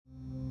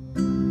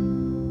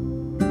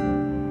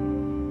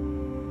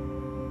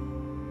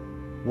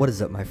What is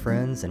up, my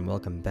friends, and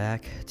welcome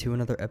back to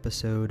another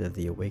episode of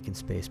the Awayken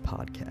Space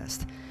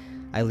podcast.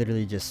 I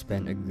literally just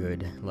spent a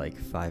good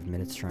 5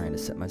 minutes trying to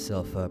set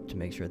myself up to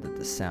make sure that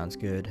this sounds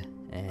good,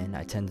 and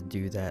I tend to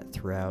do that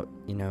throughout,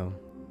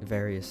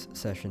 various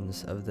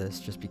sessions of this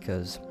just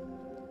because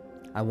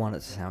I want it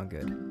to sound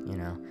good,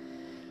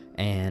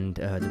 and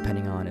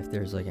depending on if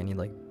there's any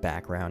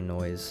background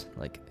noise,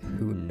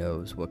 who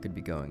knows what could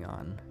be going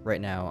on.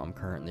 Right now I'm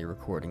currently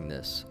recording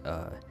this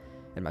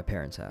at my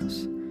parents'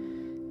 house,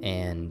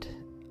 and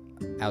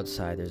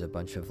outside there's a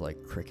bunch of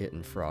cricket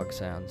and frog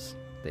sounds.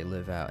 They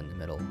live out in the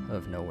middle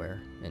of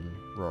nowhere in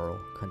rural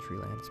country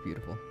land. It's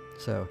beautiful.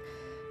 So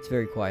it's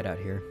very quiet out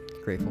here.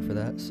 Grateful for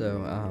that. So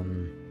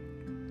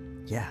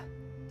yeah,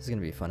 this is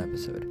gonna be a fun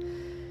episode.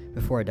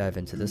 Before I dive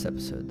into this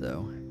episode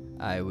though,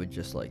 I would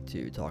just like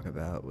to talk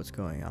about what's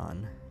going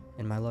on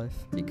in my life,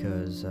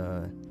 because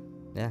I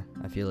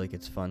feel like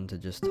it's fun to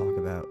just talk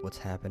about what's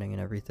happening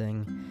and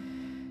everything.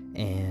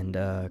 And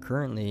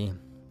currently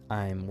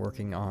I'm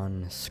working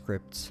on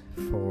scripts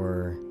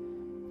for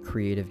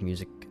creative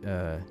music,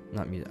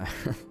 not music,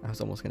 I was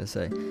almost going to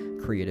say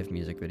creative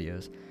music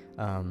videos.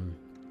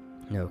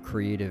 No,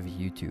 creative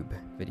YouTube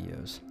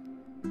videos.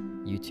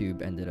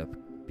 YouTube ended up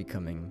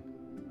becoming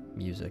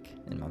music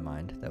in my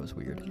mind. That was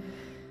weird.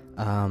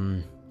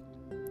 I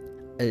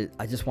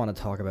just want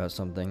to talk about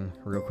something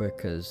real quick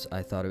because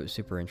I thought it was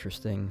super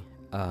interesting.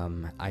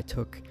 I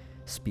took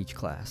speech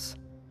class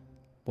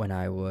when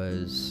I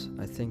was,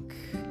 I think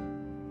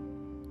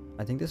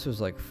this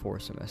was 4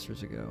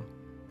 semesters ago,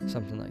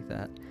 something like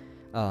that,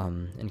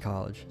 in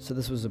college. So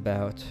this was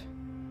about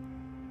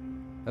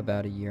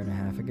a year and a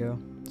half ago,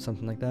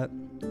 something like that.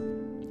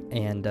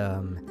 And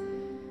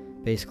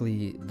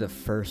basically the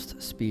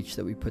first speech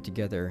that we put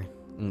together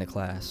in the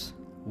class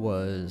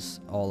was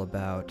all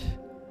about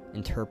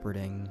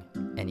interpreting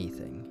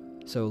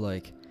anything. So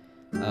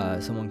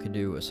someone could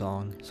do a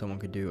song, someone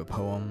could do a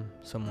poem,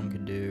 someone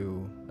could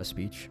do a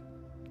speech.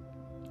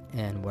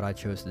 And what I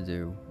chose to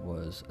do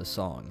was a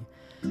song.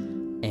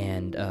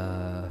 And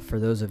for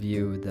those of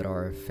you that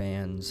are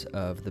fans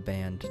of the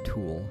band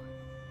Tool,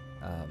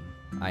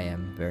 I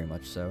am very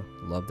much so.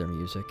 Love their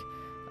music.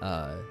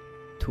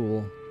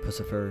 Tool,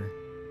 Pussifer,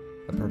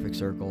 A Perfect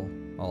Circle,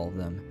 all of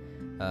them.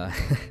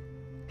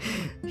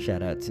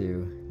 Shout out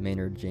to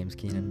Maynard James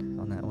Keenan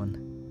on that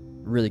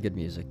one. Really good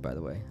music, by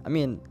the way. I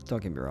mean,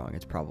 don't get me wrong,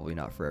 it's probably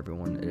not for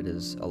everyone. It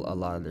is, a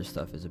lot of their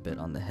stuff is a bit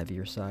on the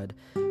heavier side,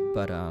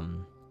 but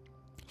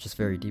just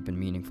very deep and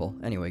meaningful.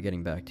 Anyway,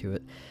 getting back to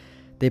it,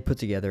 they put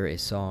together a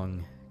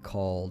song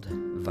called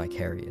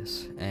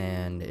Vicarious,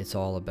 and it's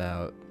all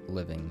about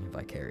living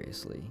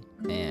vicariously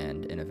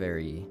and in a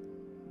very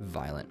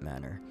violent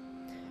manner.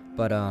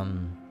 But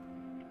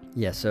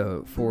yeah,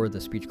 so for the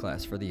speech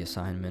class, for the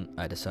assignment,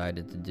 I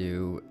decided to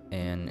do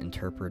an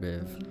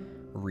interpretive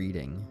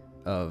reading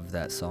of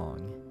that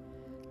song,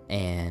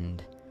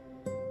 and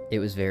it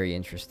was very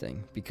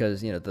interesting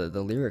because,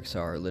 the lyrics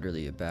are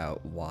literally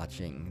about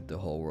watching the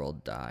whole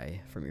world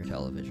die from your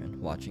television,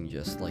 watching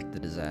just the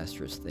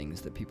disastrous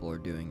things that people are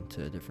doing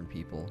to different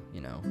people,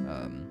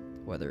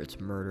 whether it's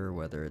murder,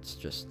 whether it's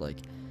just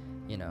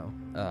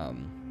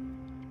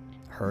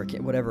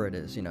hurricane, whatever it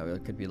is,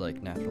 it could be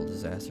natural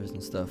disasters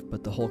and stuff.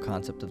 But the whole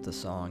concept of the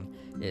song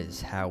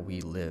is how we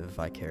live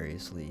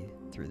vicariously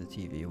through the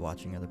TV,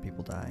 watching other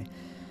people die.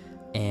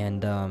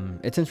 And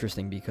it's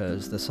interesting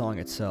because the song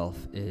itself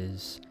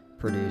is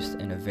produced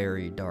in a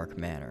very dark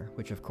manner,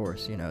 which of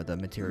course, the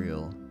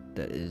material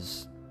that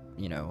is,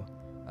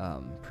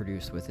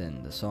 produced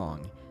within the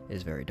song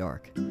is very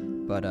dark.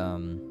 But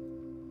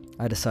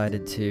I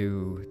decided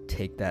to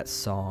take that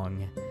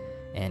song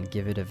and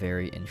give it a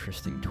very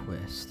interesting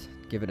twist.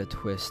 Give it a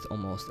twist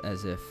almost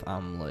as if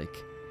I'm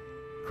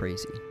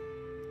crazy,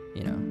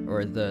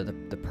 or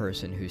the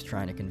person who's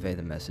trying to convey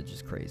the message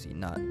is crazy,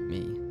 not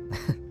me.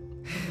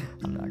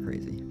 I'm not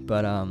crazy,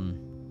 but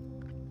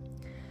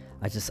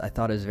I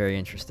thought it was very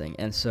interesting,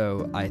 and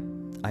so I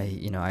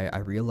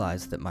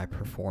realized that my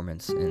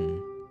performance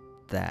in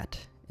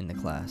the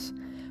class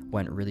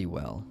went really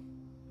well,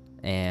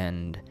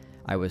 and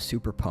I was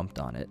super pumped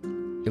on it.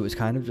 It was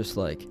kind of just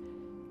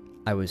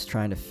I was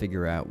trying to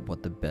figure out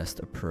what the best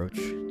approach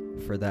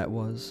for that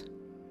was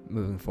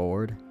moving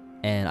forward,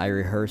 and I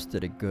rehearsed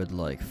it a good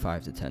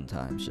 5 to 10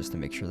 times just to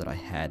make sure that I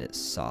had it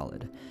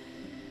solid.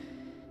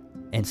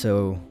 And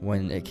so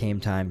when it came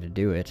time to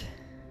do it,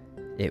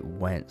 it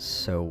went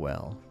so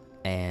well.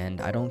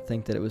 And I don't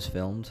think that it was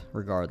filmed,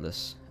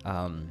 regardless.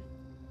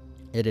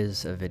 It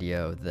is a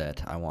video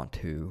that I want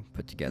to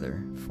put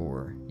together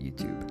for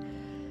YouTube.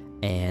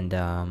 And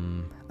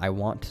I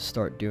want to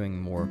start doing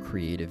more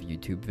creative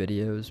YouTube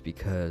videos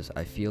because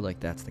I feel like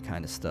that's the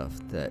kind of stuff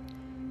that,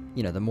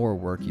 the more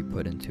work you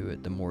put into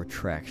it, the more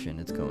traction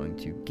it's going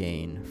to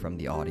gain from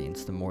the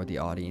audience, the more the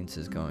audience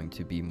is going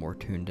to be more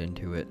tuned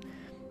into it,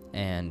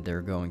 and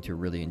they're going to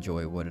really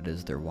enjoy what it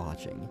is they're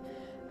watching.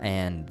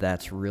 And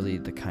that's really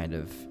the kind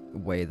of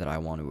way that I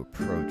want to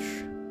approach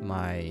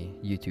my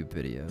YouTube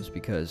videos,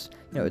 because,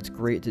 it's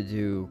great to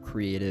do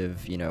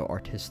creative,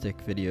 artistic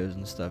videos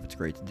and stuff. It's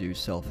great to do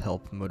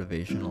self-help,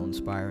 motivational,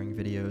 inspiring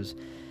videos.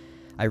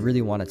 I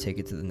really want to take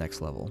it to the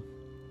next level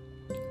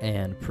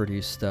and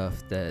produce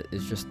stuff that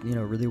is just,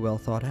 really well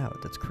thought out,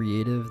 that's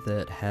creative,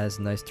 that has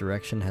nice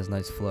direction, has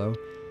nice flow.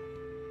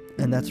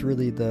 And that's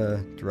really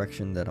the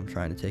direction that I'm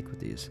trying to take with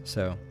these.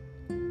 So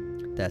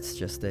that's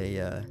just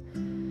a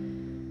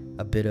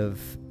bit of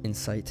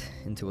insight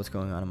into what's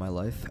going on in my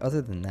life.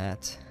 Other than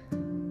that,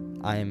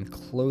 I'm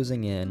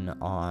closing in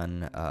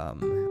on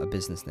a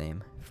business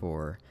name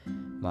for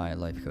my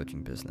life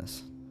coaching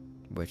business,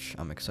 which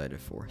I'm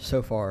excited for.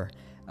 So far,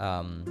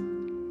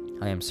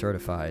 I am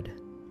certified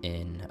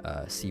in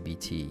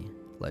CBT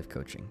life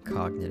coaching,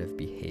 cognitive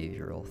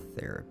behavioral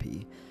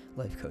therapy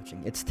life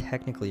coaching. It's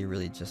technically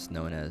really just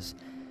known as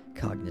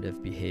cognitive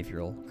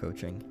behavioral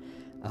coaching.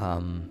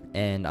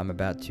 And I'm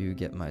about to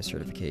get my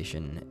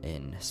certification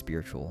in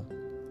spiritual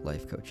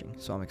life coaching.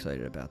 So I'm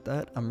excited about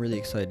that. I'm really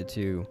excited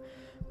to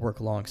work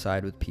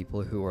alongside with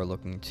people who are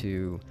looking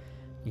to,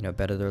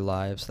 better their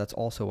lives. That's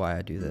also why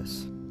I do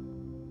this,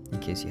 in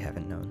case you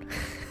haven't known.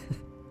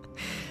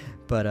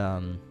 But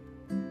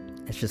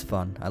it's just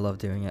fun. I love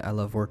doing it. I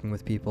love working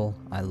with people.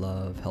 I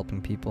love helping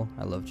people.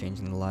 I love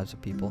changing the lives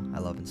of people. I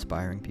love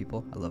inspiring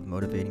people. I love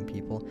motivating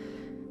people.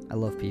 I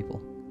love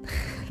people.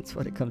 That's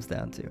what it comes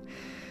down to.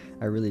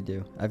 I really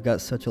do. I've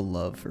got such a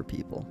love for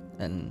people,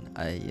 and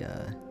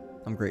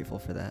I'm grateful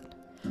for that.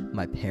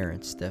 My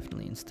parents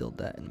definitely instilled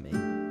that in me,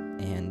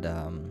 and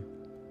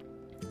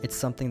it's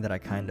something that I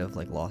kind of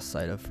lost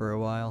sight of for a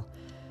while.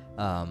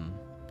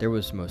 There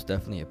was most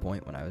definitely a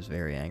point when I was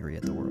very angry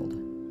at the world,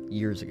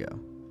 years ago.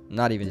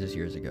 Not even just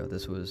years ago.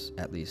 This was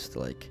at least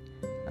I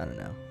don't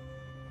know,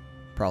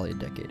 probably a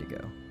decade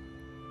ago.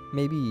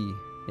 Maybe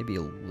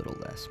a little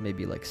less,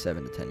 maybe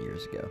 7 to 10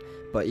 years ago.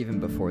 But even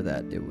before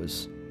that, it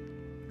was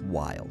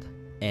wild.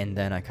 And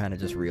then I kind of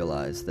just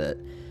realized that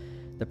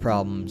the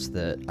problems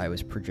that I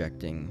was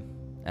projecting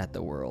at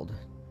the world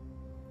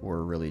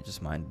were really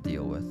just mine to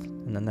deal with.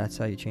 And then that's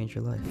how you change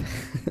your life.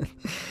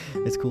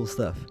 It's cool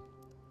stuff.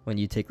 When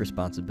you take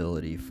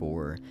responsibility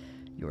for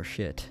your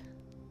shit,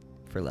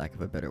 for lack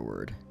of a better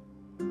word,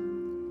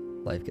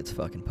 life gets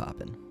fucking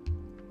poppin'.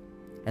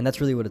 And that's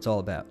really what it's all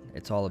about.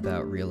 It's all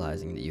about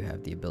realizing that you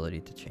have the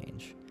ability to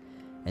change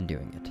and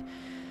doing it.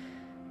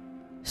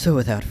 So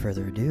without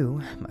further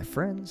ado, my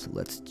friends,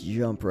 let's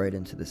jump right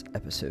into this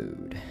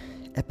episode.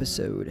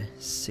 Episode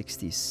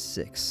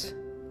 66.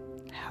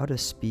 How to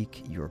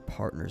speak your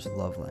partner's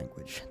love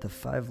language. The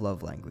 5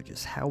 love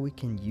languages. How we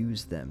can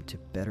use them to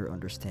better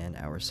understand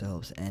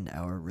ourselves and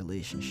our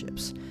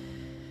relationships.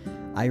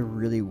 I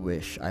really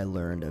wish I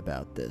learned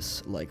about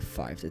this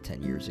 5 to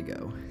 10 years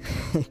ago,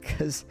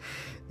 because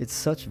it's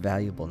such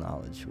valuable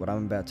knowledge. What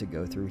I'm about to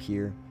go through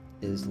here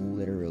is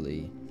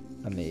literally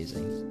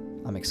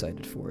amazing. I'm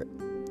excited for it.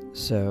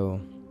 So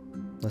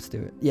let's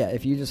do it. Yeah,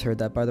 if you just heard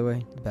that, by the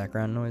way, the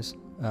background noise,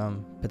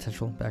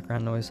 potential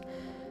background noise,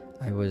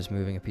 I was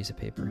moving a piece of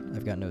paper.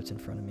 I've got notes in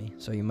front of me,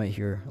 so you might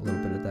hear a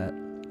little bit of that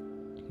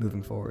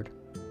moving forward.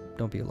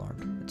 Don't be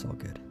alarmed. It's all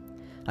good.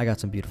 I got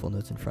some beautiful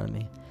notes in front of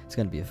me. It's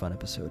going to be a fun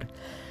episode.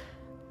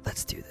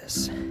 Let's do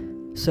this.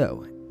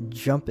 So,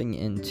 jumping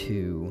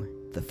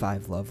into the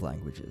 5 love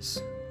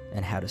languages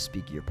and how to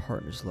speak your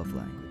partner's love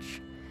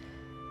language.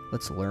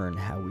 Let's learn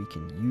how we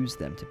can use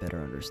them to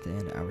better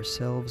understand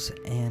ourselves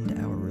and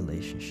our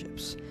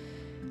relationships.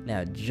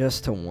 Now,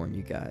 just to warn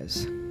you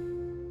guys,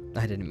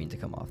 I didn't mean to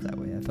come off that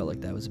way. I felt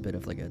like that was a bit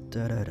of a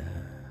da-da-da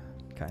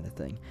kind of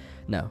thing.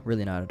 No,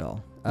 really not at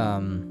all.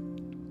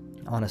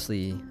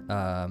 Honestly,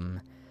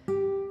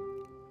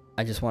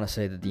 I just want to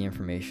say that the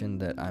information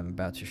that I'm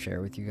about to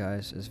share with you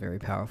guys is very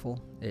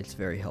powerful. It's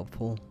very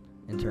helpful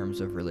in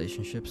terms of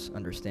relationships,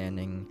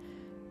 understanding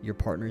your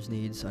partner's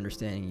needs,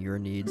 understanding your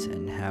needs,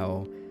 and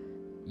how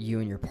you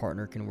and your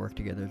partner can work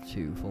together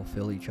to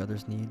fulfill each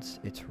other's needs.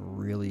 It's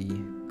really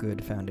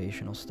good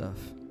foundational stuff.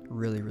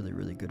 Really, really,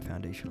 really good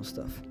foundational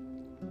stuff.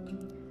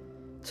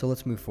 So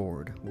let's move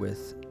forward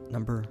with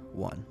number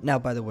 1. Now,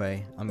 by the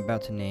way, I'm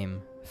about to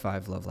name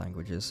 5 love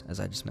languages, as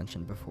I just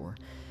mentioned before.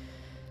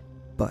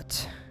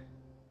 But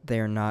they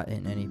are not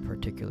in any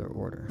particular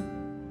order.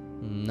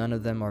 None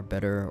of them are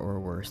better or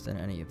worse than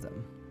any of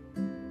them.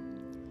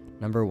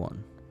 Number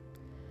 1,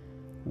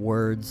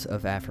 words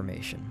of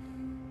affirmation.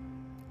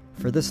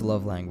 For this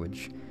love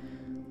language,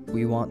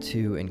 we want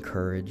to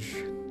encourage,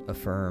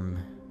 affirm,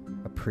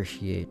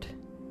 appreciate,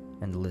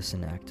 and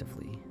listen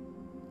actively.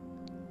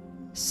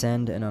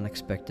 Send an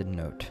unexpected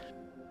note,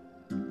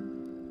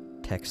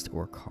 text,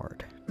 or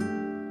card.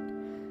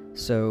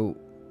 So,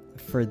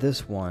 for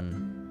this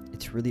one,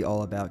 it's really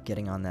all about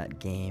getting on that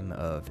game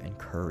of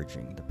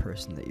encouraging the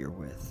person that you're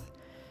with.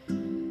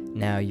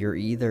 Now, you're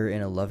either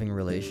in a loving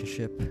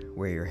relationship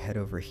where you're head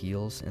over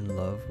heels in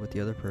love with the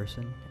other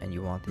person and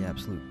you want the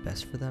absolute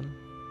best for them,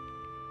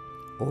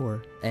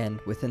 and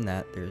within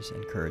that, there's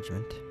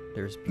encouragement.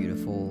 There's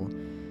beautiful,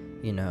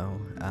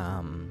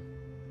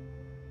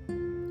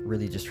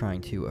 really just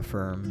trying to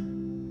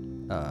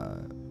affirm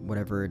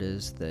whatever it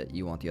is that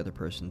you want the other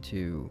person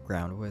to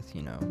ground with,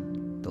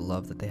 the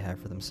love that they have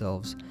for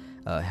themselves,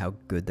 how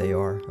good they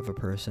are of a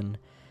person.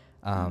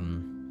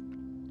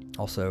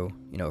 Also,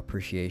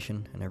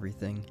 appreciation and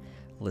everything.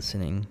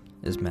 Listening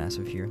is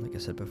massive here, like I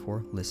said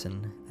before.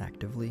 Listen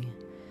actively.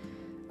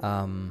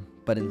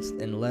 But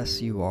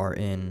unless you are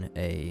in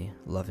a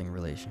loving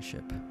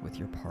relationship with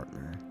your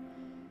partner,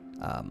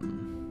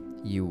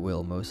 you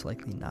will most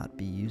likely not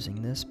be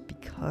using this,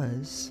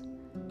 because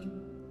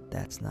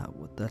that's not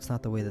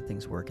the way that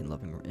things work in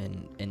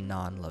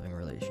non-loving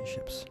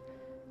relationships.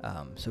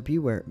 So be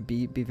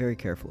very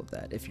careful of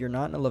that. If you're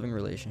not in a loving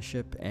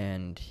relationship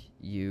and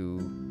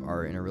you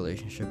are in a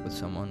relationship with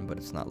someone but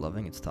it's not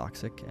loving, it's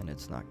toxic, and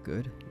it's not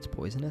good, it's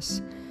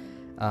poisonous,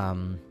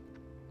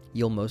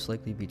 you'll most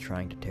likely be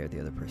trying to tear the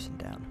other person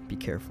down. Be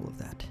careful of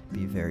that.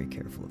 Be very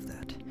careful of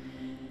that.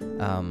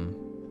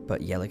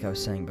 But yeah, like I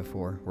was saying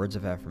before, words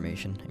of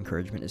affirmation,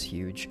 encouragement is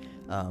huge.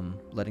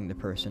 Letting the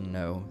person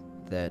know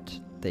that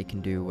they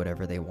can do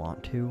whatever they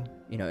want to,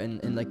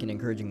 in like an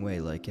encouraging way,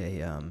 like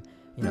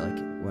like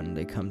when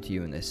they come to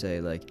you and they say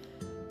like,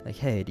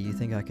 hey, do you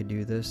think I could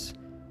do this?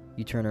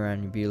 You turn around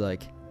and be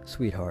like,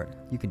 sweetheart,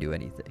 you can do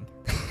anything.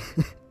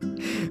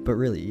 But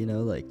really,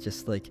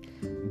 just like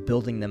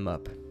building them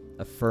up,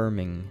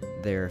 affirming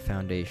their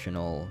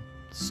foundational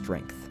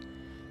strength.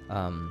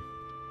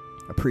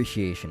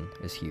 Appreciation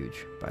is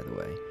huge, by the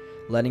way.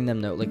 Letting them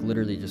know, like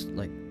literally just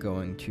like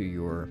going to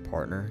your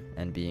partner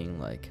and being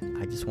like,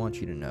 I just want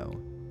you to know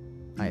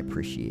I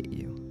appreciate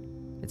you.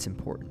 It's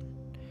important.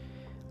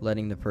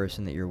 Letting the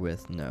person that you're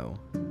with know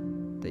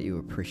that you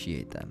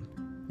appreciate them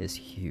is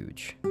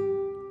huge.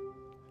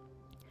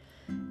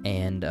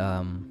 And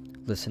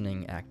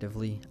listening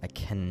actively, I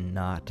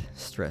cannot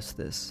stress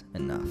this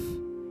enough.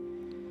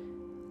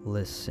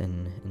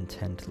 Listen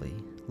intently.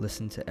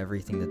 Listen to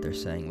everything that they're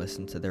saying.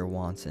 Listen to their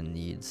wants and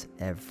needs.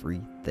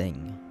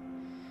 Everything.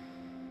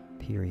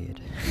 Period.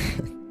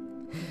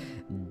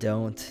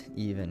 Don't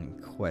even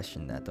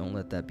question that. Don't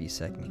let that be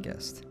second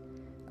guessed.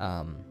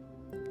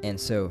 And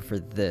so for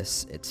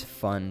this, it's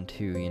fun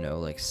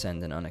to,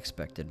 send an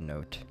unexpected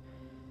note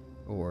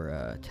or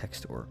a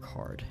text or a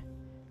card.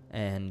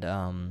 And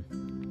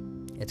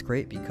it's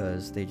great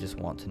because they just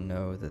want to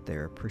know that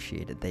they're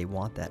appreciated. They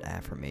want that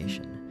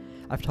affirmation.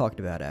 I've talked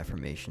about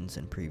affirmations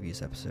in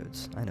previous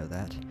episodes. I know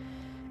that.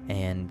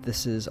 And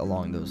this is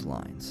along those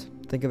lines.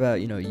 Think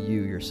about, you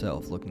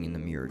yourself looking in the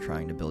mirror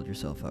trying to build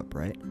yourself up,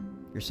 right?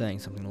 You're saying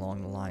something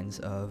along the lines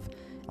of,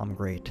 I'm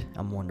great,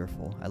 I'm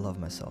wonderful, I love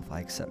myself, I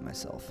accept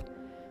myself.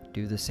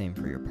 Do the same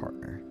for your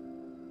partner.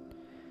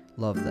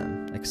 Love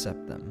them,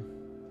 accept them,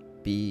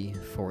 be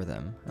for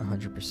them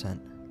 100%.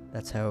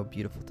 That's how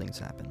beautiful things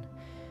happen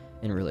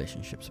in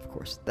relationships, of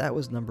course. That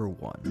was number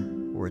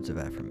 1, words of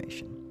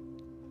affirmation.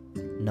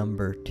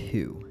 Number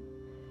 2,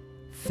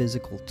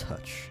 physical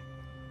touch.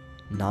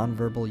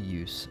 Nonverbal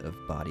use of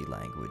body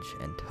language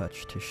and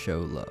touch to show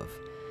love.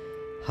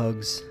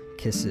 Hugs,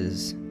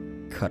 kisses,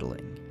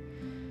 cuddling.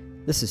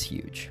 This is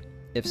huge.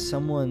 If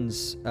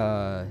someone's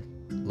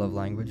love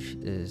language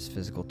is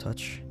physical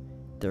touch,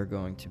 they're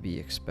going to be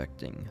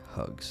expecting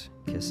hugs,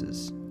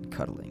 kisses,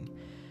 cuddling.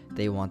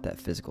 They want that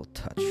physical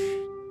touch,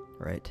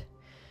 right?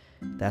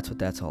 That's what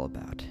that's all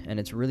about. And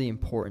it's really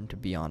important to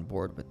be on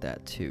board with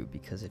that too,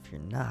 because if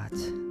you're not,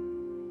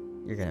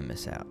 you're going to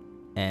miss out.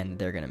 And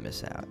they're going to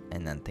miss out.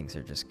 And then things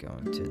are just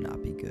going to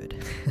not be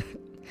good.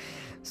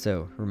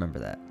 So remember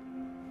that.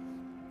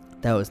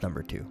 That was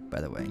number 2,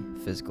 by the way,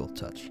 physical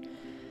touch.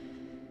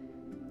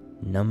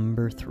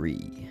 Number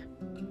 3,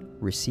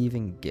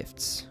 receiving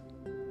gifts.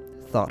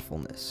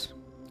 Thoughtfulness.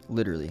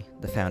 Literally,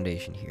 the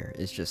foundation here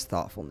is just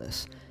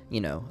thoughtfulness.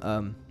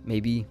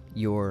 Maybe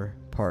your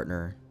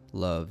partner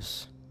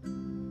loves,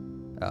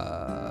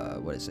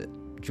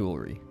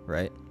 jewelry,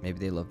 right? Maybe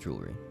they love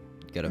jewelry.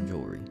 Get them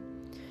jewelry.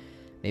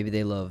 Maybe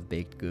they love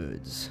baked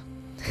goods.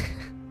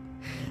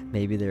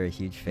 Maybe they're a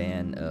huge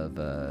fan of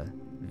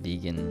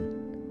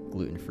vegan,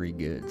 gluten-free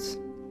goods,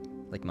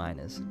 like mine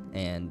is.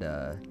 And,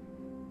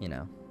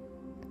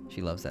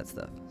 she loves that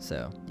stuff.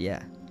 So,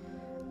 yeah.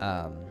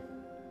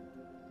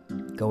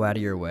 Go out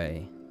of your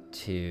way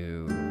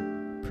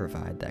to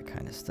provide that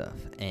kind of stuff.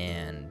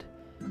 And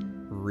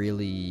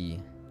really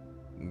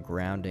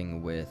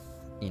grounding with,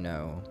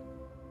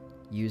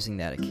 using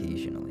that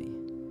occasionally.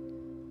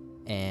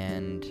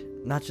 And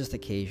not just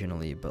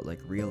occasionally, but like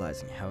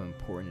realizing how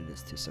important it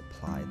is to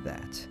supply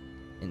that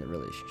in the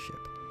relationship.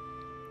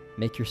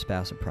 Make your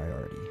spouse a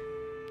priority.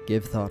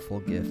 Give thoughtful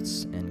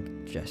gifts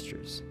and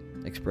gestures.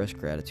 Express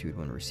gratitude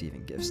when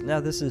receiving gifts. Now,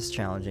 this is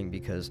challenging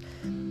because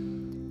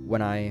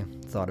when I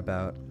thought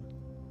about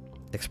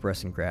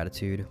expressing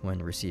gratitude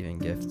when receiving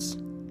gifts,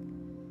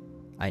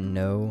 I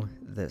know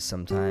that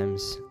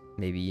sometimes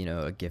maybe,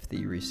 a gift that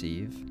you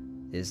receive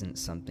isn't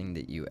something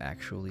that you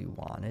actually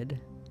wanted.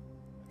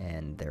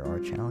 And there are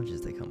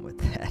challenges that come with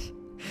that.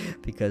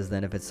 Because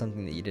then if it's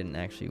something that you didn't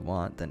actually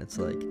want, then it's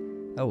like,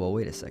 oh, well,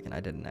 wait a second, I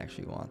didn't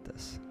actually want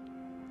this.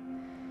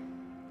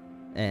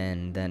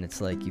 And then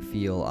it's like you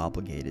feel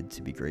obligated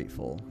to be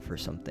grateful for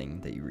something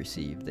that you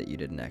received that you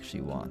didn't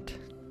actually want.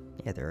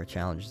 yeah, there are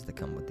challenges that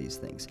come with these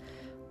things.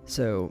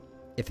 So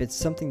if it's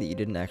something that you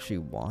didn't actually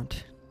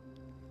want,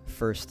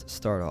 first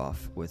start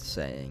off with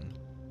saying,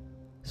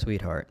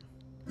 sweetheart,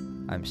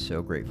 I'm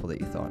so grateful that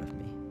you thought of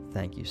me.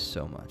 Thank you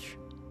so much.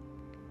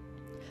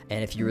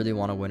 And if you really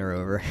want to win her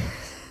over,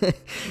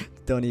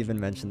 don't even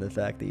mention the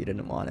fact that you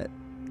didn't want it,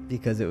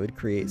 because it would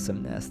create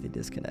some nasty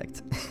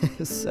disconnect.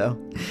 So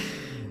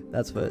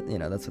that's what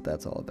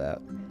that's all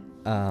about.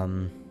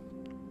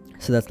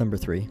 So that's number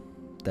 3.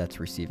 That's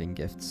receiving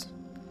gifts.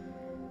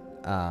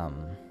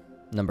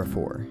 Number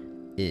 4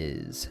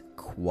 is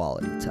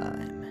quality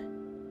time.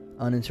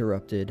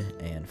 Uninterrupted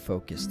and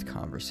focused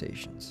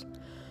conversations.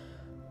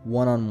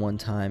 One-on-one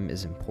time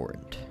is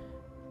important.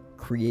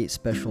 Create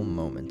special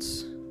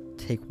moments.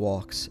 Take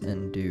walks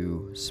and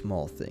do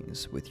small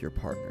things with your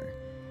partner.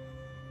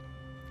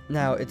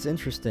 Now, it's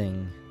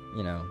interesting,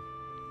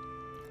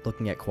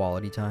 looking at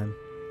quality time.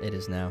 It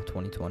is now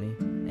 2020,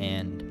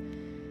 and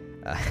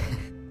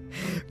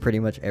pretty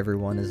much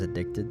everyone is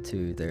addicted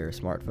to their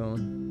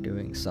smartphone,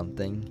 doing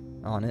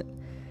something on it.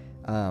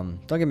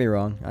 Don't get me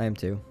wrong, I am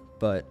too,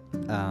 but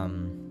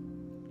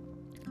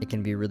it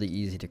can be really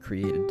easy to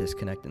create a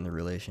disconnect in the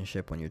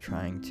relationship when you're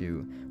trying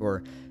to,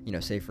 or,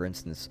 say for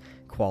instance,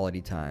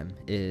 quality time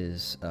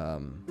is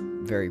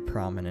very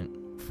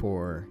prominent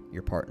for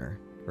your partner,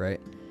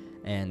 right?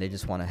 And they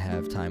just want to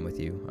have time with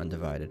you,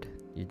 undivided.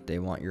 They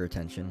want your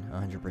attention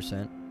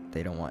 100%.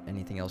 They don't want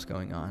anything else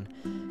going on.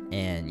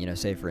 And,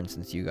 say for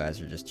instance, you guys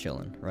are just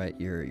chilling, right?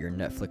 You're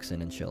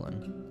Netflixing and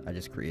chilling. I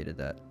just created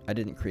that. I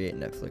didn't create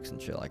Netflix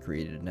and chill. I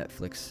created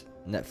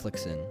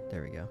Netflixin.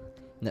 There we go.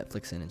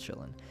 Netflixin and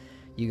chilling.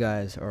 You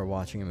guys are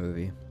watching a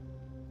movie,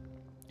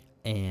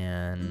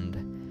 and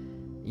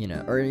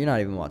or you're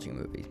not even watching a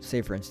movie.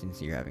 Say for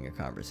instance, you're having a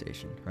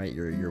conversation, right?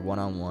 You're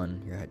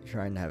one-on-one. You're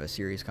trying to have a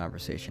serious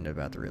conversation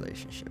about the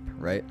relationship,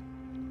 right?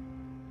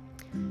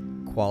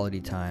 Quality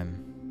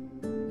time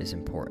is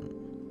important.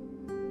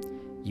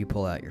 You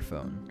pull out your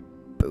phone,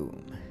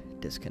 boom,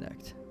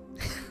 disconnect.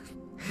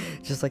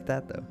 Just like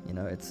that, though.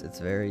 It's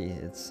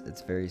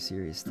very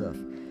serious stuff.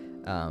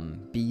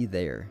 Be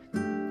there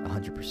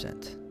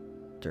 100%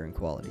 during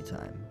quality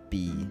time.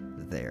 Be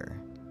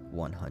there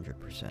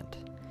 100%.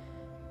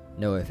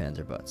 No ifs, ands,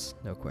 or buts.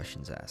 No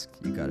questions asked.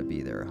 You gotta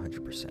be there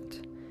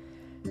 100%.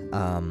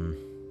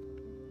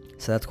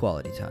 So that's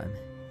quality time.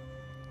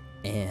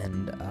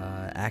 And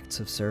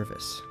acts of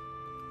service.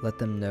 Let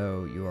them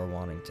know you are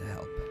wanting to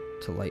help,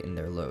 to lighten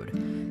their load.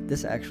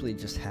 This actually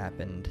just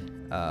happened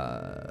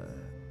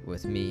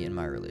with me in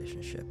my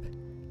relationship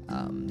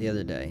the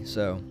other day.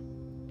 So,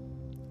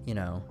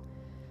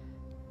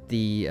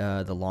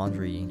 the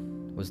laundry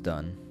was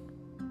done,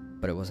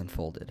 but it wasn't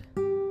folded.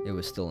 It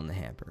was still in the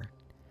hamper.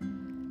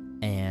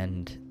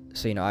 And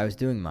so, I was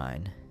doing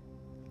mine,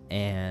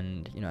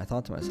 and, I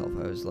thought to myself,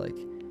 I was like,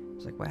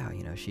 wow,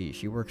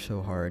 she works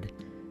so hard.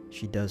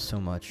 She does so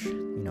much.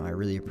 I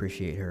really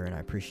appreciate her, and I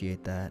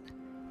appreciate that.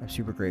 I'm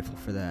super grateful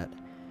for that.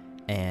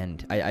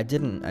 And I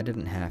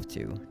didn't have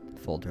to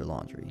fold her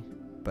laundry,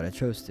 but I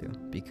chose to,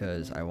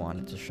 because I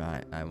wanted to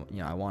shine.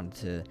 I wanted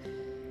to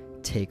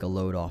take a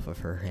load off of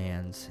her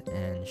hands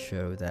and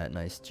show that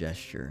nice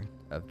gesture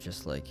of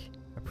just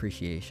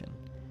appreciation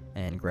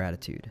and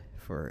gratitude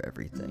for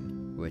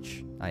everything,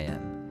 which I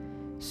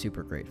am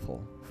super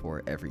grateful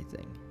for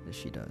everything that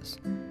she does.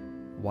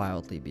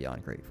 Wildly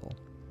beyond grateful.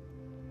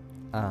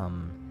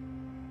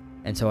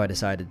 And so I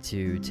decided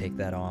to take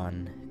that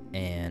on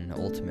and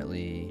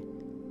ultimately,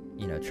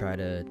 try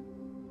to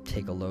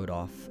take a load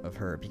off of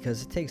her,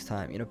 because it takes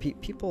time.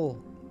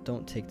 People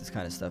don't take this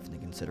kind of stuff into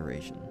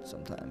consideration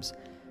sometimes.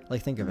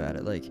 Think about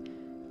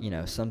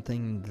it.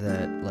 Something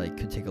that,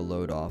 could take a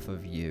load off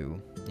of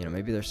you.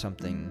 Maybe there's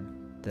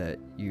something that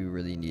you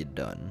really need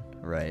done,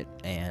 right?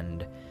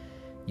 And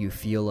you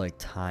feel like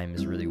time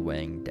is really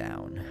weighing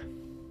down.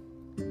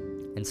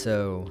 And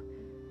so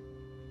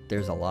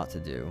there's a lot to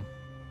do.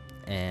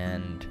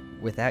 And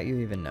without you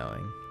even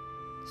knowing,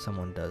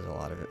 someone does a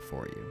lot of it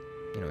for you.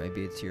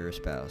 Maybe it's your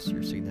spouse,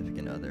 your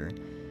significant other,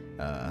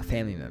 a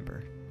family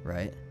member,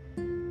 right?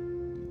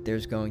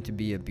 There's going to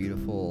be a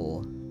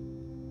beautiful,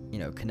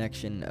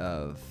 connection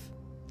of,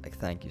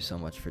 thank you so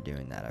much for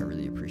doing that. I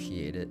really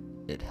appreciate it.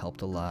 It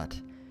helped a lot.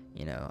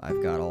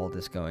 I've got all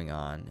this going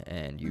on,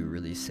 and you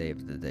really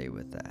saved the day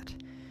with that.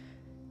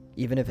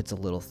 Even if it's a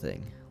little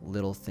thing,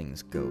 little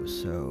things go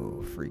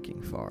so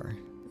freaking far.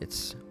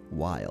 It's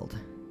wild.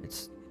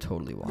 It's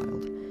totally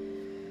wild.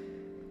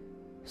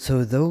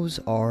 So those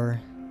are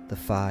the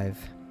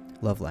 5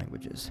 love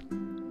languages.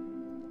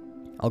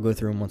 I'll go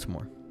through them once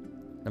more.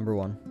 Number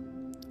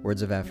 1,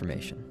 words of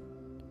affirmation,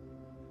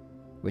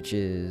 which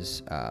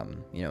is,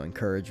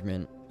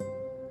 encouragement,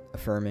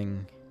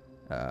 affirming,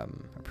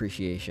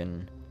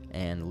 appreciation,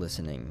 and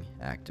listening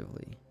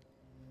actively.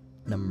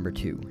 Number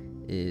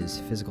 2 is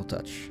physical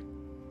touch,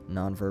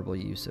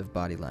 nonverbal use of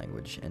body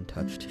language and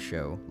touch to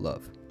show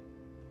love.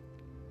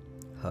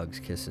 Hugs,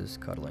 kisses,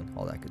 cuddling,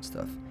 all that good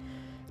stuff.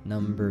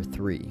 Number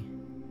 3,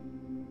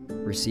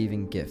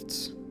 receiving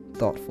gifts,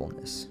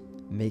 thoughtfulness.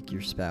 Make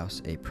your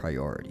spouse a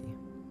priority.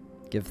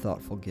 Give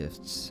thoughtful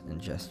gifts and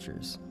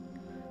gestures.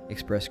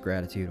 Express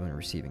gratitude when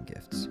receiving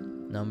gifts.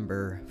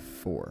 Number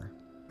 4,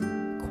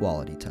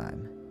 quality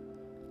time.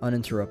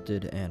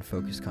 Uninterrupted and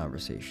focused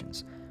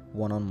conversations.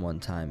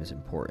 One-on-one time is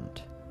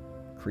important.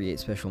 Create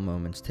special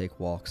moments, take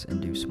walks, and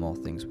do small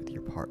things with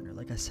your partner.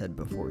 Like I said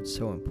before, it's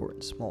so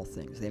important. Small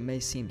things. They may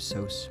seem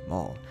so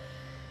small,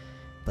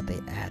 but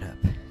they add up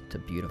to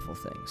beautiful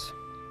things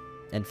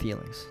and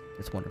feelings.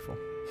 It's wonderful.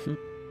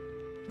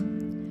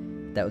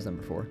 That was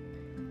number 4.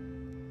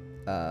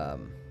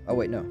 Oh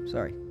wait, no,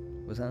 sorry.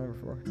 Was that number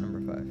 4? Number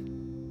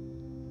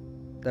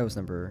 5? That was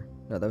number...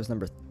 No, that was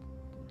number...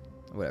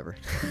 Whatever.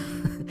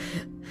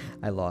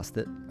 I lost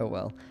it. Oh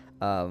well.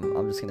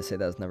 I'm just going to say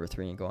that was number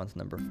 3 and go on to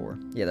number 4.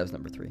 Yeah, that was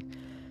number 3.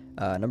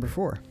 Number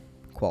 4,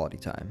 quality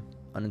time.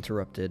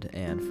 Uninterrupted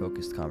and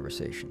focused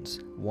conversations.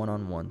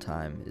 One-on-one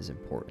time is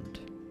important.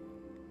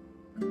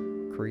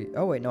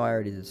 Oh wait, no, I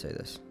already did say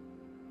this.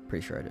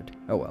 Pretty sure I did.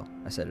 Oh well,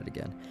 I said it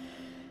again.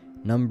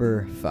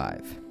 Number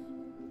 5,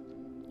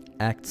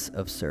 acts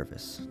of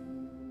service.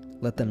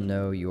 Let them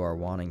know you are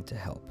wanting to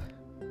help,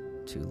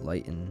 to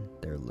lighten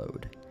their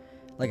load.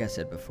 Like I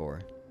said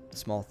before,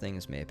 small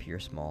things may appear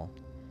small.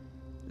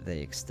 They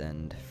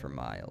extend for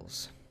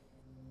miles.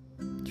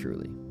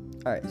 Truly.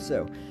 Alright,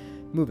 so,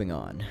 moving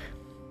on.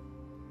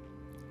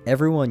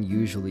 Everyone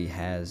usually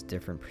has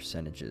different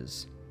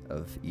percentages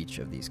of each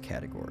of these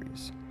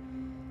categories.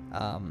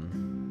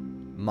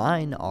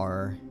 Mine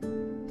are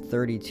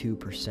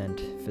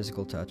 32%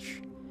 physical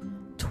touch,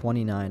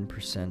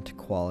 29%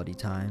 quality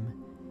time,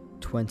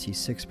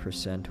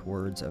 26%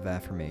 words of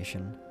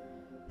affirmation,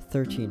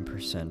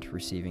 13%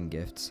 receiving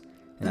gifts,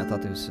 and I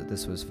thought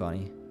this was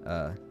funny,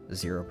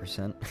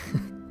 0%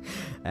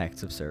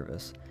 acts of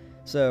service.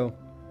 So,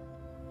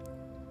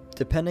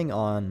 depending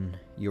on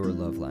your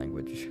love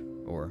language,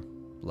 or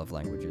love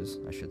languages,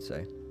 I should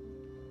say.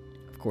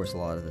 Of course, a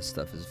lot of this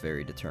stuff is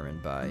very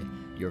determined by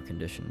your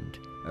conditioning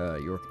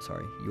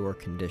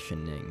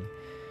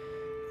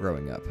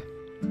growing up.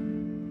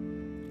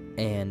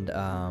 And,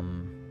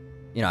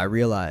 I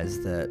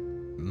realized that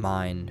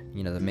mine,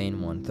 the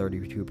main one,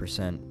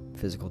 32%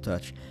 physical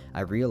touch,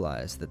 I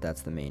realized that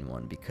that's the main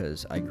one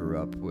because I grew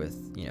up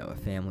with, a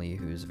family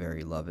who's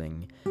very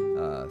loving,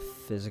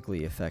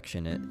 physically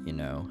affectionate,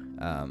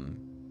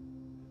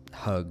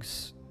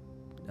 hugs,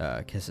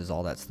 kisses,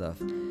 all that stuff.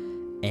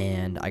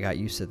 And I got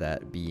used to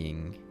that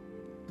being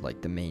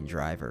like the main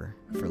driver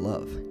for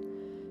love.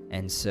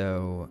 And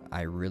so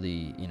I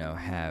really,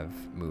 have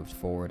moved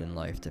forward in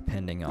life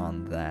depending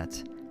on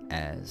that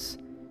as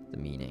the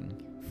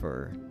meaning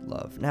for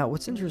love. Now,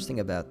 what's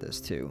interesting about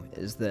this too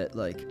is that,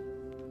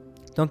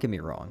 don't get me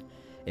wrong,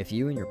 if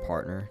you and your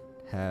partner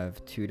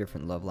have 2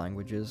 different love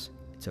languages,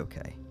 it's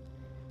okay.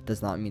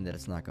 Does not mean that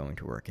it's not going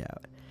to work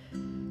out.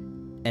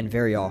 And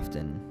very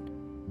often,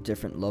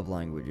 different love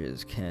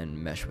languages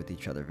can mesh with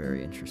each other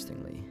very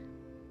interestingly.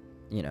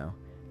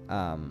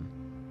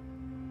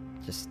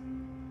 Just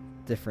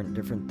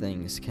different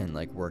things can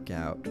work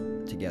out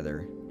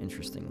together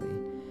interestingly.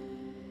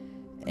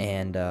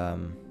 And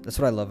that's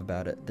what I love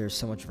about it. There's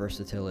so much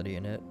versatility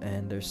in it,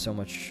 and there's so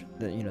much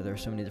that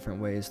there's so many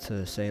different ways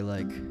to say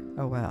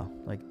oh wow,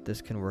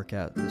 this can work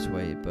out this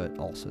way but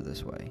also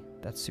this way.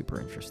 That's super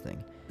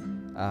interesting.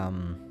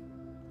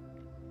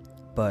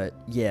 But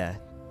yeah,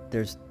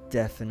 there's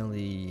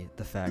definitely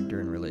the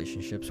factor in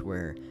relationships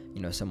where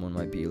someone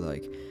might be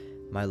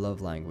my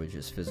love language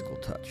is physical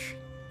touch.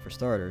 For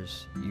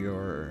starters,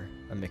 you're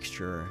a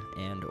mixture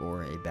and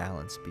or a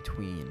balance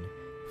between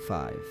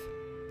 5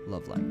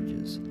 love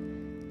languages.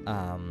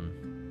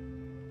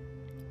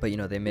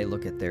 But they may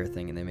look at their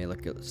thing and they may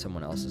look at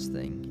someone else's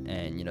thing,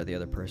 and the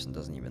other person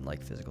doesn't even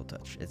like physical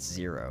touch. It's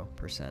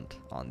 0%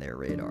 on their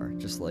radar,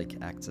 just like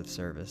acts of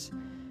service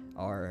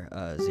are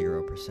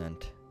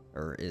 0%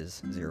 or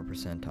is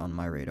 0% on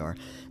my radar.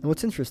 And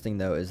what's interesting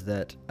though is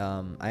that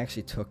I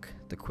actually took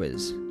the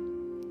quiz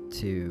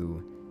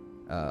to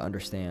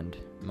understand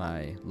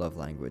my love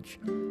language,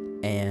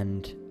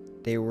 and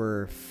there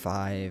were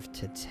 5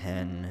 to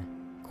 10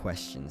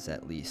 questions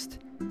at least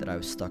that I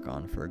was stuck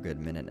on for a good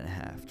minute and a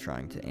half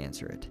trying to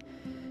answer it.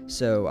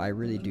 So I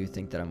really do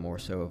think that I'm more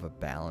so of a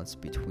balance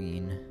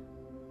between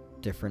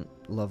different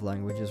love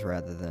languages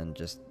rather than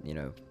just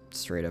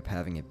straight up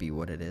having it be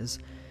what it is.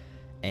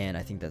 And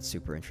I think that's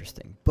super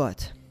interesting.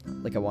 But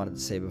like I wanted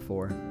to say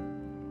before,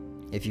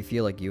 if you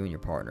feel like you and your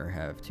partner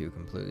have 2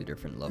 completely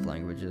different love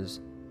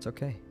languages, it's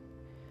okay.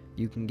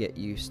 You can get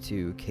used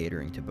to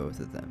catering to both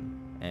of them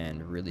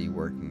and really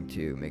working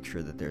to make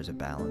sure that there's a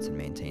balance and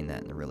maintain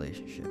that in the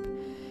relationship.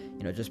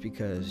 Just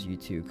because you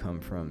 2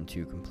 come from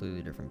 2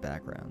 completely different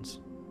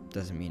backgrounds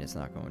doesn't mean it's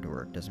not going to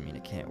work, doesn't mean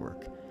it can't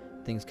work.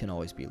 Things can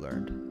always be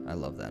learned. I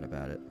love that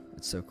about it.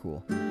 It's so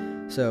cool.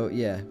 So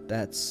yeah,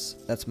 that's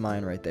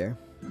mine right there.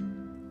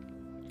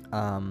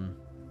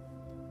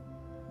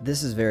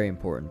 This is very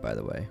important, by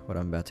the way, what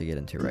I'm about to get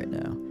into right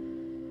now.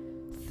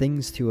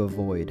 Things to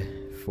avoid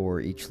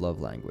for each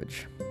love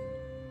language.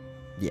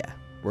 Yeah,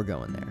 we're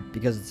going there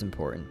because it's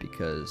important,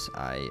 because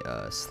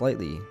I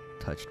slightly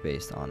touched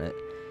base on it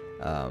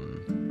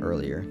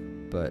earlier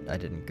but I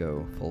didn't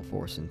go full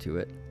force into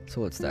it.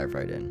 So let's dive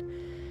right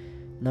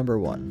in. Number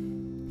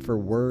 1, for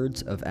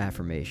words of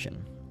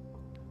affirmation.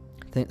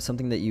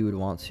 Something that you would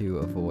want to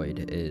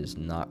avoid is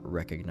not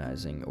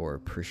recognizing or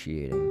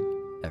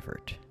appreciating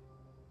effort.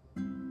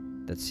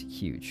 That's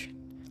huge.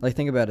 Like,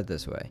 think about it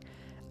this way.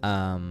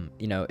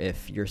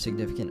 If your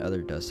significant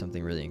other does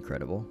something really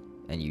incredible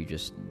and you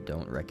just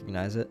don't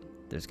recognize it,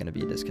 there's going to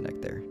be a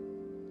disconnect there.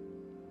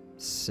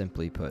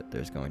 Simply put,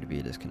 there's going to be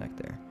a disconnect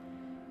there.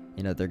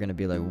 They're going to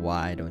be like,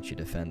 why don't you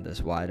defend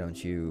this? Why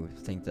don't you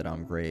think that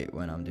I'm great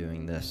when I'm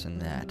doing this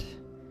and that?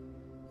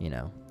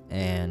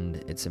 And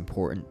it's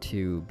important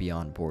to be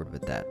on board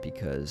with that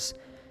because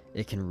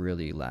it can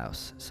really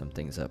louse some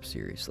things up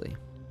seriously.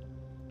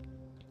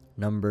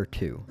 Number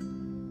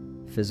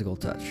 2, physical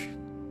touch.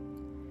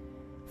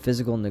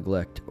 Physical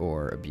neglect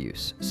or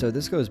abuse. So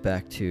this goes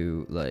back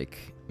to,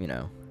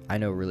 I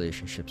know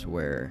relationships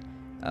where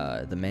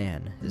the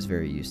man is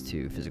very used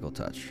to physical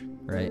touch,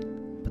 right?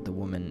 But the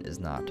woman is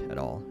not at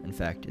all. In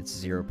fact, it's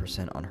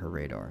 0% on her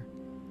radar,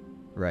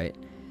 right?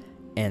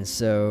 And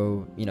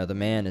so, the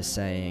man is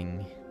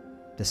saying,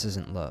 this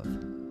isn't love.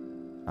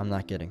 I'm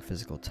not getting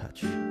physical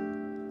touch.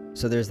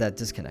 So there's that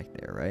disconnect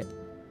there, right?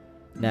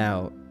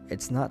 Now,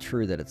 it's not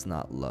true that it's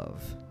not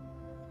love.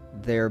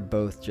 They're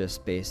both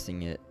just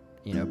basing it,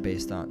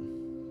 based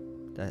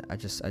on that. I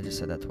just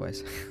said that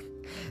twice.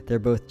 They're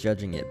both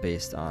judging it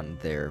based on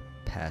their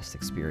past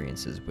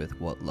experiences with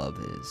what love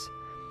is,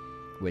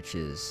 which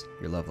is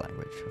your love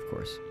language, of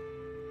course.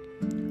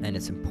 And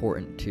it's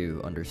important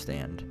to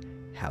understand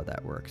how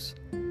that works.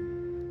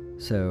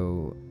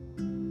 So,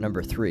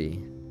 number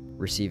 3,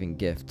 receiving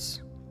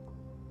gifts.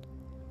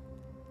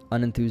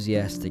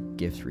 Unenthusiastic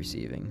gift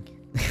receiving.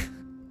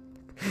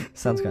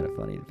 Sounds kind of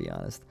funny, to be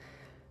honest.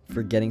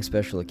 Forgetting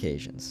special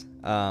occasions.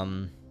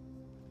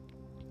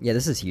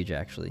 This is huge,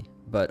 actually.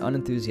 But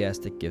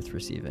unenthusiastic gift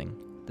receiving.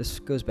 This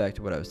goes back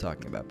to what I was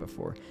talking about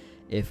before.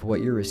 If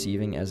what you're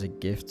receiving as a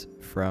gift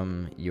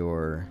from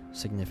your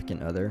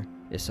significant other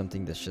is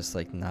something that's just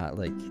not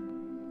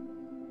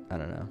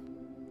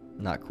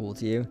not cool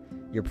to you,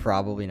 you're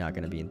probably not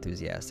going to be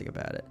enthusiastic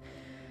about it.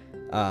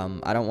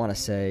 I don't want to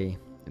say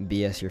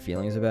BS your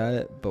feelings about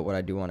it, but what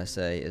I do want to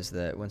say is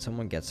that when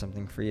someone gets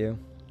something for you,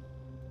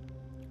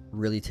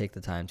 really take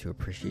the time to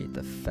appreciate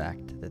the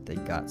fact that they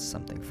got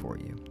something for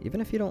you. Even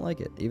if you don't like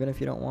it, even if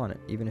you don't want it,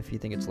 even if you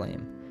think it's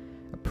lame,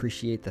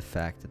 appreciate the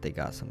fact that they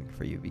got something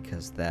for you,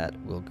 because that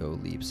will go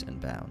leaps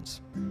and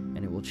bounds, and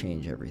it will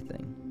change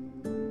everything.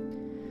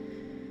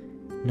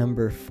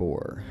 Number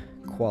 4,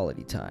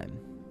 quality time.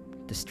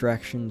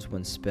 Distractions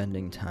when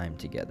spending time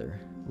together.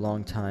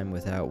 Long time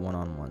without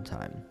one-on-one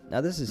time.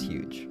 Now this is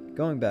huge.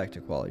 Going back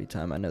to quality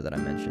time, I know that I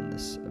mentioned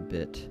this a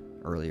bit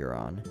earlier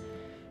on.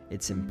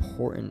 It's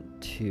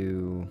important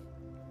to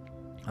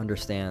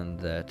understand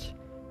that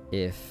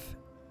if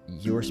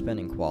you're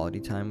spending quality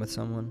time with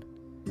someone,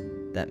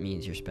 that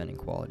means you're spending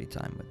quality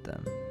time with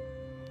them.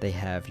 They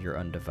have your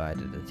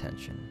undivided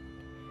attention.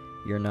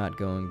 You're not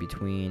going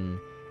between,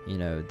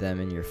 them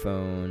and your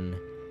phone,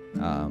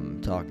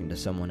 talking to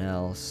someone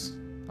else,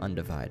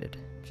 undivided,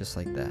 just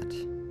like that.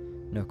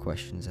 No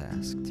questions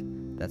asked.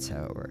 That's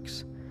how it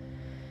works.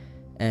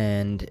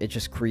 And it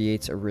just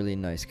creates a really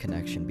nice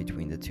connection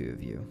between the two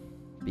of you,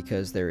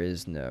 because there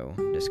is no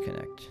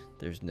disconnect.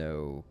 There's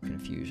no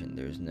confusion.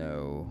 There's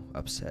no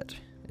upset.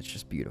 It's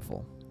just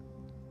beautiful.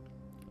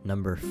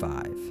 Number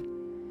 5,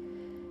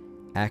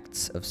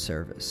 acts of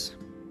service.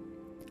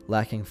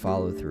 Lacking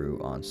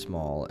follow-through on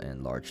small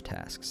and large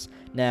tasks.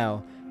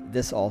 Now,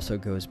 this also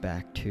goes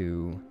back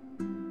to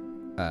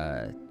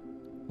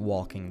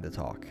walking the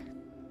talk,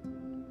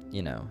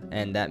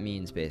 and that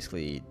means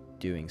basically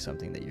doing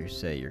something that you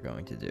say you're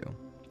going to do.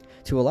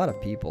 To a lot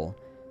of people,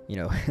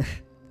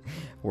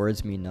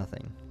 words mean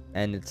nothing,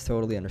 and it's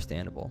totally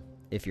understandable.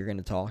 If you're going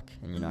to talk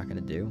and you're not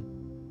going to do,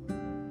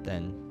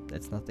 then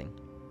it's nothing,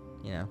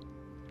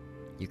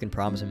 You can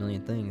promise a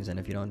million things, and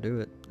if you don't do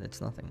it,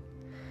 it's nothing.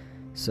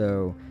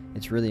 So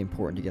it's really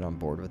important to get on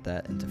board with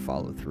that and to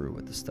follow through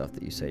with the stuff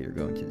that you say you're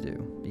going to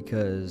do,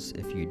 because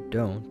if you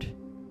don't,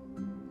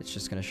 it's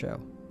just going to show.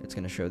 It's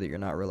going to show that you're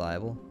not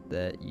reliable,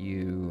 that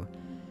you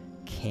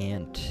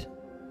can't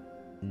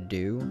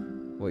do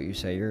what you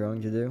say you're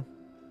going to do,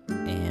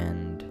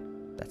 and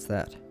that's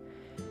that.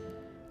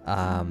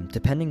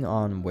 Depending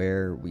on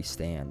where we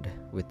stand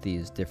with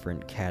these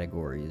different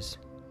categories,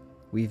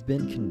 we've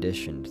been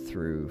conditioned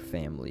through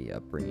family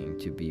upbringing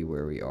to be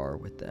where we are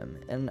with them.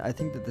 And I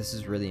think that this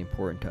is really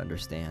important to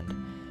understand.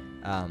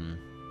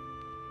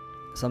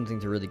 Something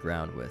to really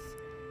ground with.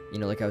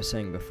 Like I was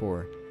saying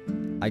before,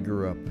 I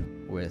grew up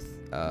with,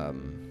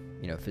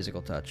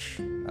 physical touch,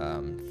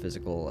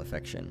 physical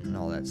affection, and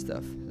all that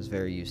stuff. I was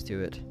very used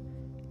to it,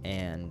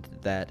 and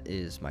that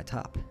is my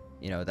top.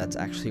 That's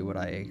actually what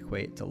I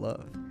equate to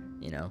love.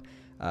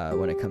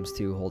 When it comes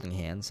to holding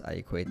hands, I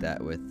equate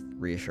that with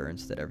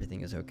reassurance that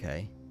everything is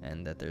okay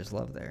and that there's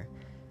love there.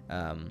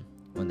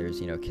 When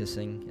there's,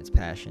 kissing, it's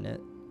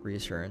passionate,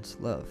 reassurance,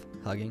 love.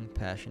 Hugging,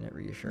 passionate,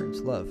 reassurance,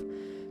 love.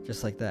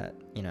 Just like that,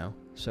 you know?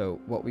 So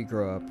what we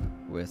grow up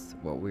with,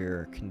 what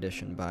we're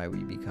conditioned by,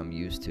 we become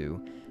used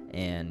to,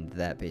 and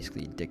that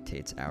basically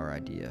dictates our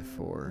idea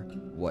for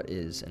what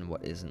is and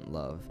what isn't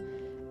love.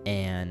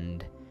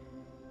 And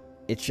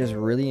it's just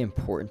really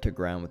important to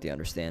ground with the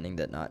understanding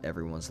that not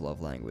everyone's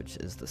love language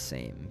is the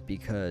same,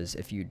 because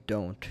if you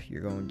don't,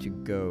 you're going to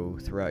go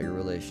throughout your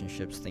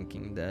relationships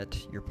thinking that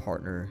your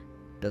partner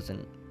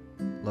doesn't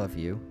love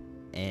you,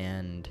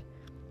 and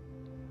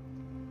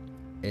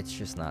it's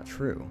just not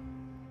true,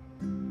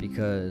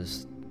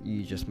 because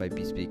you just might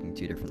be speaking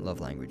two different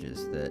love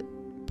languages that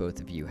both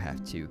of you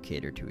have to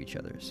cater to each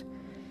other's.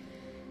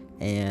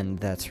 And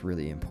that's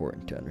really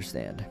important to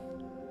understand.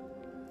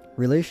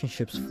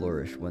 Relationships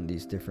flourish when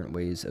these different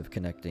ways of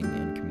connecting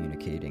and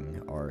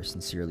communicating are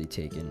sincerely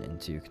taken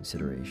into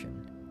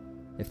consideration.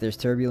 If there's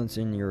turbulence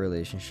in your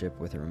relationship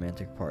with a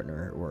romantic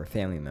partner or a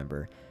family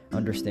member,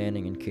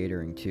 understanding and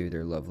catering to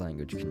their love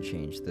language can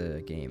change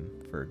the game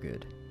for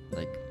good.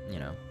 Like, you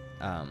know,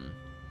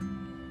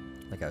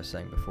 like I was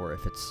saying before,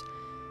 if it's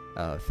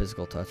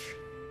physical touch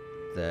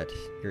that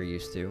you're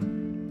used to,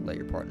 let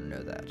your partner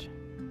know that.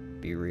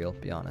 Be real,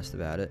 be honest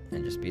about it,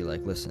 and just be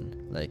like,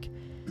 listen, like,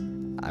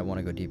 I want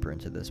to go deeper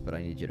into this, but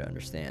I need you to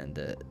understand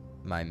that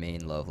my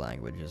main love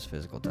language is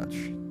physical touch,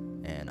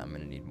 and I'm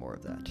going to need more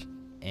of that.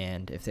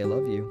 And if they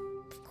love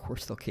you, of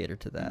course they'll cater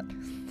to that,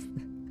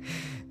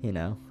 you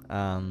know?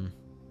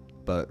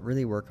 But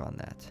really work on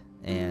that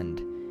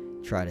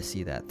and try to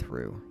see that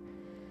through.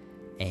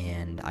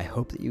 And I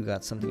hope that you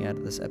got something out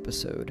of this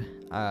episode.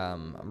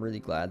 I'm really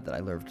glad that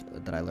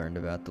I learned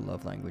about the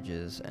love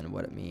languages and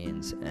what it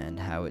means and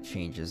how it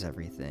changes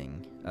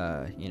everything.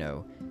 You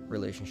know,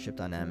 relationship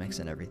dynamics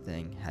and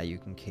everything. How you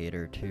can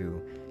cater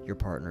to your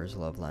partner's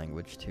love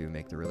language to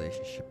make the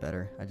relationship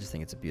better. I just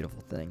think it's a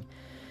beautiful thing.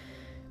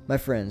 My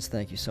friends,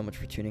 thank you so much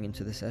for tuning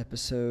into this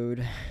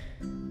episode.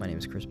 My name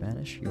is Chris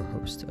Banish, your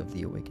host of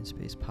the Awayken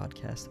Space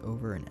podcast.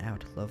 Over and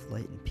out. Love,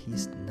 light, and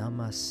peace.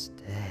 Namaste.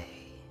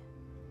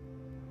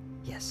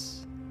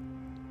 Yes.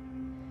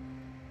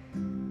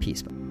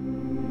 Peace.